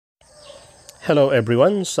Hello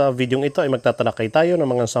everyone! Sa videong ito ay magtatalakay tayo ng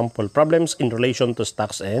mga sample problems in relation to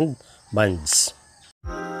stocks and bonds.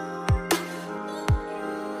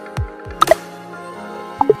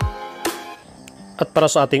 At para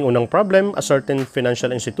sa ating unang problem, a certain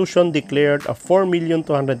financial institution declared a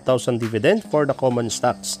 4,200,000 dividend for the common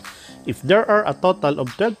stocks. If there are a total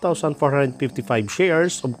of 12,455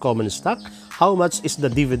 shares of common stock, how much is the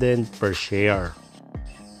dividend per share?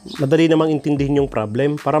 Madali namang intindihin yung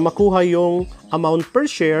problem. Para makuha yung amount per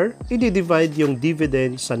share, i-divide yung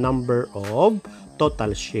dividend sa number of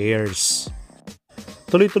total shares.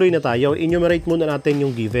 Tuloy-tuloy na tayo. Enumerate muna natin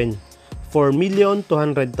yung given.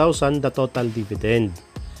 4,200,000 the total dividend.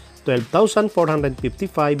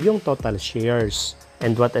 12,455 yung total shares.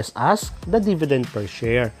 And what is asked? The dividend per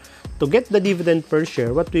share. To get the dividend per share,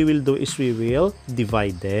 what we will do is we will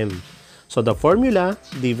divide them. So the formula,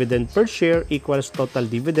 dividend per share equals total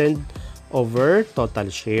dividend over total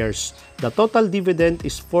shares. The total dividend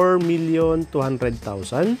is 4,200,000.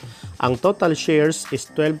 Ang total shares is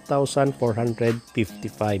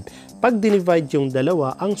 12,455. Pag dinivide yung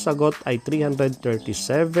dalawa, ang sagot ay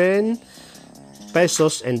 337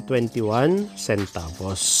 pesos and 21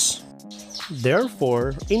 centavos.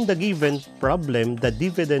 Therefore, in the given problem, the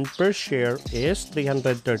dividend per share is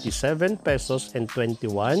 337 pesos and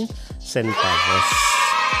 21 centavos.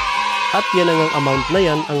 At yan ang amount na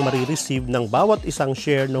yan ang marireceive ng bawat isang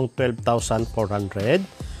share ng 12,455.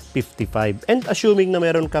 And assuming na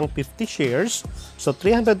meron kang 50 shares, so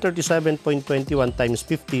 337.21 times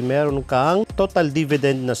 50, meron kang total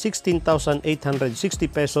dividend na 16,860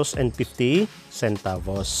 pesos and 50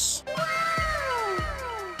 centavos.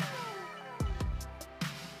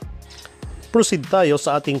 Proceed tayo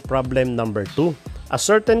sa ating problem number 2. A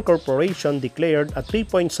certain corporation declared a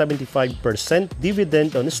 3.75%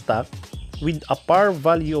 dividend on stock with a par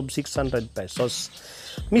value of 600 pesos.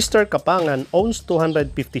 Mr. Kapangan owns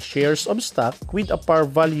 250 shares of stock with a par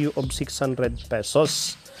value of 600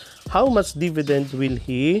 pesos. How much dividend will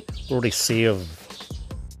he receive?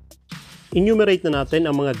 Enumerate na natin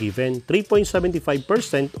ang mga given.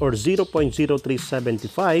 3.75% or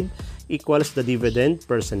 0.0375 equals the dividend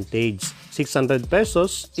percentage. 600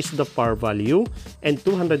 pesos is the par value and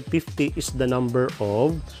 250 is the number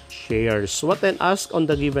of shares. What I ask on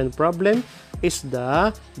the given problem is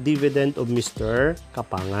the dividend of Mr.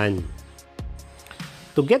 Kapangan.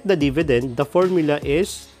 To get the dividend, the formula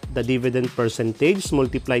is the dividend percentage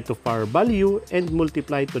multiplied to par value and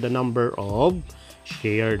multiplied to the number of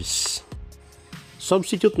shares.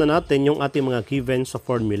 Substitute na natin yung ating mga given sa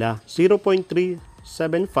formula. 0.375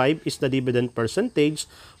 is the dividend percentage,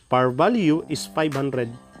 par value is 500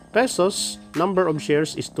 pesos, number of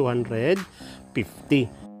shares is 250.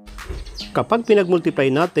 Kapag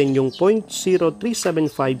pinagmultiply natin yung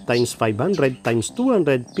 0.0375 times 500 times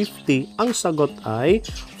 250, ang sagot ay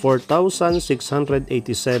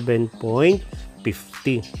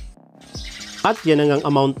 4,687.50. At yan ang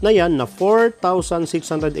amount na yan na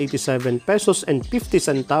 4,687 pesos and 50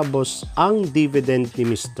 centavos ang dividend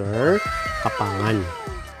ni Mr. Kapangan.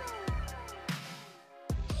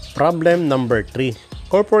 Problem number 3.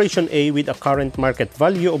 Corporation A with a current market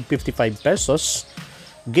value of 55 pesos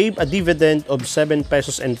gave a dividend of 7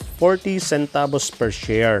 pesos and 40 centavos per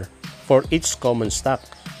share for each common stock.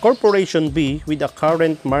 Corporation B with a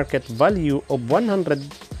current market value of 110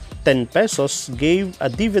 pesos gave a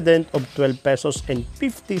dividend of 12 pesos and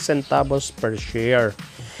 50 centavos per share.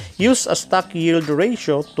 Use a stock yield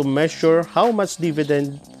ratio to measure how much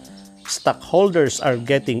dividend stockholders are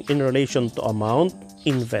getting in relation to amount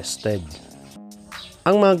invested.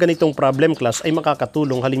 Ang mga ganitong problem class ay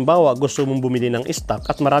makakatulong halimbawa gusto mong bumili ng stock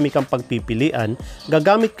at marami kang pagpipilian,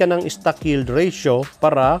 gagamit ka ng stock yield ratio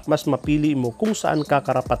para mas mapili mo kung saan ka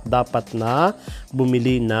karapat-dapat na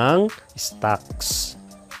bumili ng stocks.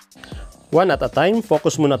 One at a time,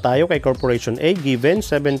 focus muna tayo kay Corporation A. Given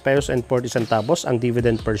 7 pesos and 40 centavos ang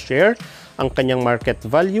dividend per share. Ang kanyang market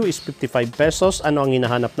value is 55 pesos. Ano ang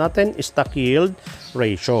hinahanap natin? Stock yield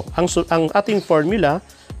ratio. Ang ating formula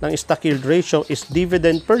ng stock yield ratio is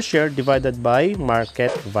dividend per share divided by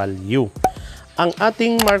market value. Ang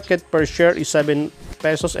ating market per share is 7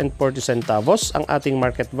 pesos and 40 centavos. Ang ating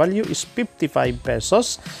market value is 55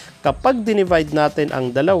 pesos. Kapag dinivide natin ang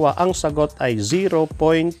dalawa, ang sagot ay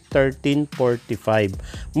 0.1345.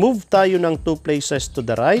 Move tayo ng 2 places to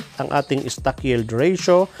the right. Ang ating stock yield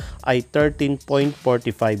ratio ay 13.45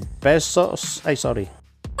 pesos.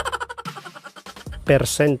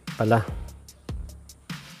 Percent pala.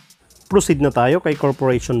 Proceed na tayo kay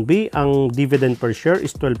Corporation B. Ang dividend per share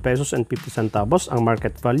is 12 pesos and 50 centavos. Ang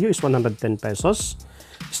market value is 110 pesos.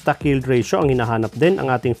 Stock yield ratio ang hinahanap din.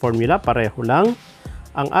 Ang ating formula pareho lang.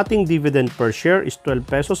 Ang ating dividend per share is 12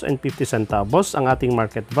 pesos and 50 centavos. Ang ating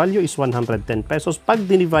market value is 110 pesos. Pag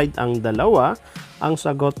dinivide ang dalawa, ang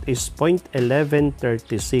sagot is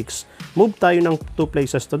 0.1136. Move tayo ng 2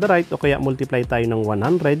 places to the right o kaya multiply tayo ng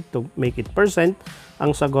 100 to make it percent.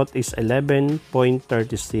 Ang sagot is 11.36%.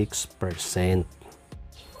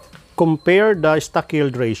 Compare the stock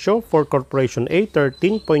yield ratio for Corporation A,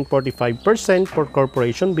 13.45%, for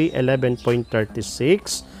Corporation B,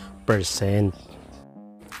 11.36%.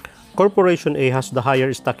 Corporation A has the higher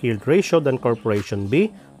stock yield ratio than Corporation B,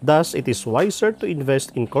 thus it is wiser to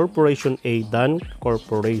invest in Corporation A than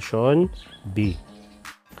Corporation B.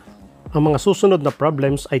 Ang mga susunod na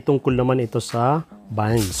problems ay tungkol naman ito sa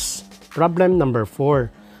bonds. Problem number 4.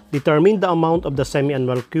 Determine the amount of the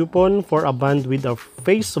semi-annual coupon for a bond with a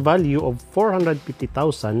face value of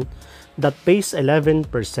 450,000 that pays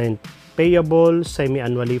 11%, payable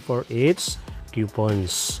semi-annually for its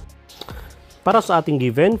coupons. Para sa ating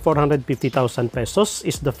given, 450,000 pesos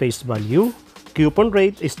is the face value. Coupon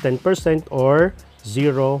rate is 10% or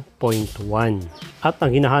 0.1. At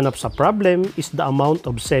ang hinahanap sa problem is the amount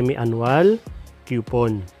of semi-annual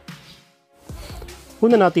coupon.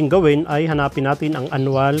 Una nating gawin ay hanapin natin ang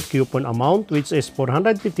annual coupon amount, which is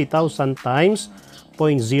 450,000 times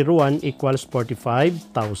 0.01 equals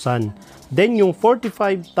 45,000. Then yung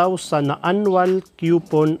 45,000 na annual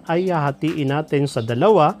coupon ay hahatiin natin sa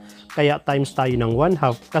dalawa, kaya times tayo ng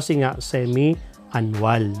 1/2 kasi nga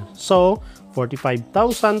semi-annual. So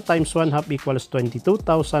 45,000 times 1/2 equals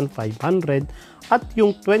 22,500 at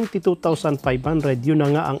yung 22,500 yun na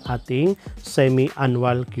nga ang ating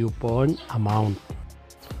semi-annual coupon amount.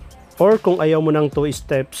 Or kung ayaw mo ng 2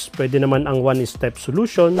 steps, pwede naman ang 1-step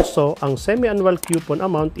solution. So, ang semi-annual coupon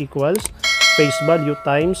amount equals face value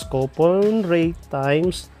times coupon rate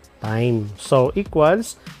times time. So,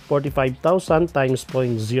 equals 45,000 times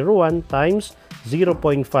 0.01 times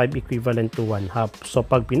 0.5 equivalent to 1/2. So,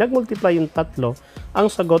 pag pinag-multiply yung tatlo, ang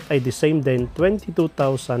sagot ay the same din,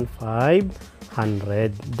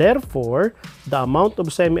 22,500. Therefore, the amount of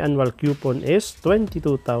semi-annual coupon is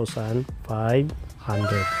 22,500.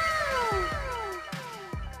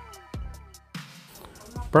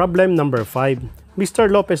 Problem number 5. Mr.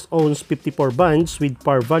 Lopez owns 54 bonds with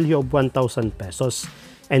par value of 1,000 pesos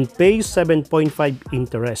and pays 7.5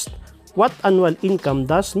 interest. What annual income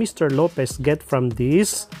does Mr. Lopez get from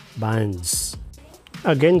these bonds?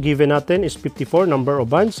 Again, given natin is 54 number of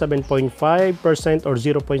bonds, 7.5% or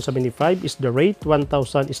 0.75 is the rate,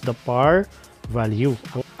 1,000 is the par value.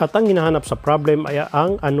 At ang hinahanap sa problem ay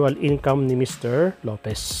ang annual income ni Mr.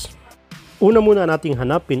 Lopez. Una muna nating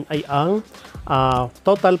hanapin ay ang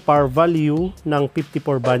total par value ng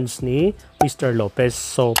 54 bonds ni Mr. Lopez.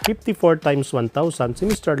 So, 54 times 1,000, si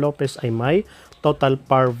Mr. Lopez ay may total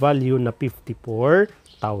par value na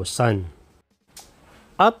 54,000.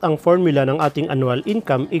 At ang formula ng ating annual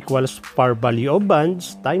income equals par value of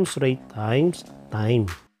bonds times rate times time.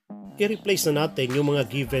 I-replace na natin yung mga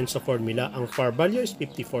given sa formula. Ang par value is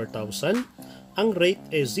 54,000. Ang rate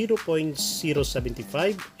is 0.075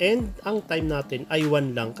 and ang time natin ay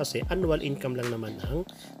 1 lang kasi annual income lang naman ang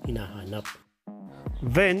hinahanap.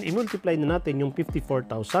 Then, i-multiply na natin yung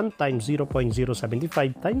 54,000 times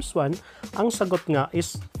 0.075 times 1. Ang sagot nga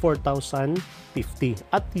is 4,050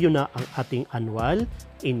 at yun na ang ating annual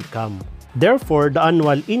income. Therefore, the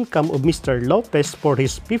annual income of Mr. Lopez for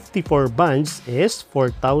his 54 bonds is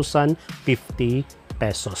 4,050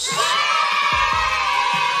 pesos.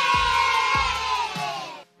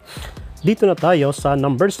 Dito na tayo sa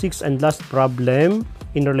number 6 and last problem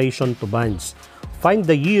in relation to bonds. Find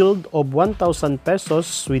the yield of 1,000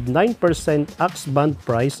 pesos with 9% AX bond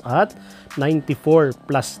price at 94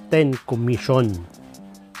 plus 10 commission.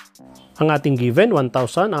 Ang ating given,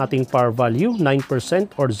 1,000, ang ating par value,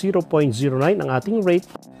 9% or 0.09 ang ating rate.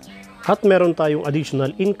 At meron tayong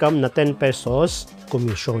additional income na 10 pesos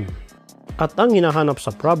commission. At ang hinahanap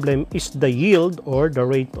sa problem is the yield or the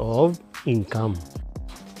rate of income.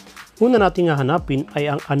 Una nating hahanapin ay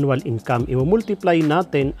ang annual income. I-multiply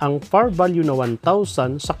natin ang par value na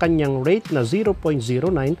 1,000 sa kanyang rate na 0.09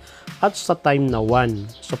 at sa time na 1.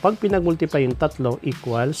 So pag pinag-multiply yung tatlo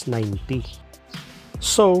equals 90.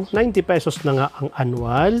 So 90 pesos na nga ang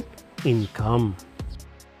annual income.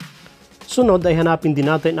 Sunod ay hanapin din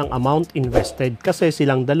natin ang amount invested kasi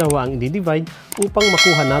silang dalawa ang i-divide upang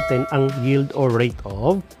makuha natin ang yield or rate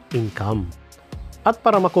of income. At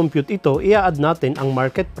para makompute ito, i-add natin ang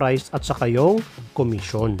market price at saka yung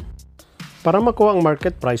commission. Para makuha ang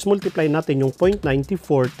market price, multiply natin yung 0.94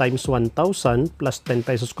 times 1,000 plus 10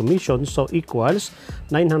 pesos commission. So, equals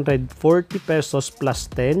 940 pesos plus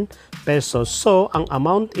 10 pesos. So, ang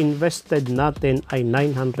amount invested natin ay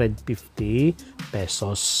 950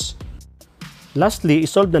 pesos. Lastly,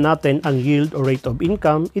 isolve na natin ang yield or rate of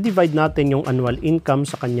income. I-divide natin yung annual income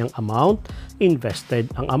sa kanyang amount invested.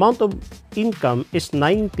 Ang amount of income is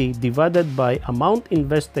 90 divided by amount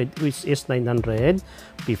invested, which is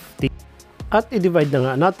 950. At i-divide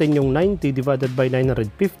na nga natin yung 90 divided by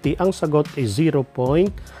 950. Ang sagot ay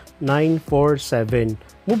 0.947.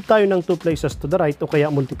 Move tayo ng 2 places to the right o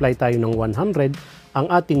kaya multiply tayo ng 100. Ang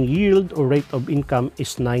ating yield or rate of income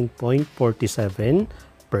is 9.47%.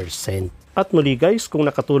 At muli guys, kung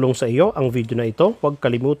nakatulong sa iyo ang video na ito, huwag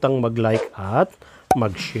kalimutang mag-like at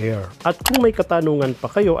mag-share. At kung may katanungan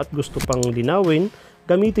pa kayo at gusto pang linawin,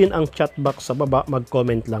 gamitin ang chat box sa baba,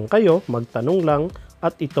 mag-comment lang kayo, magtanong lang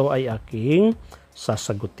at ito ay aking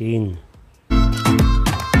sasagutin.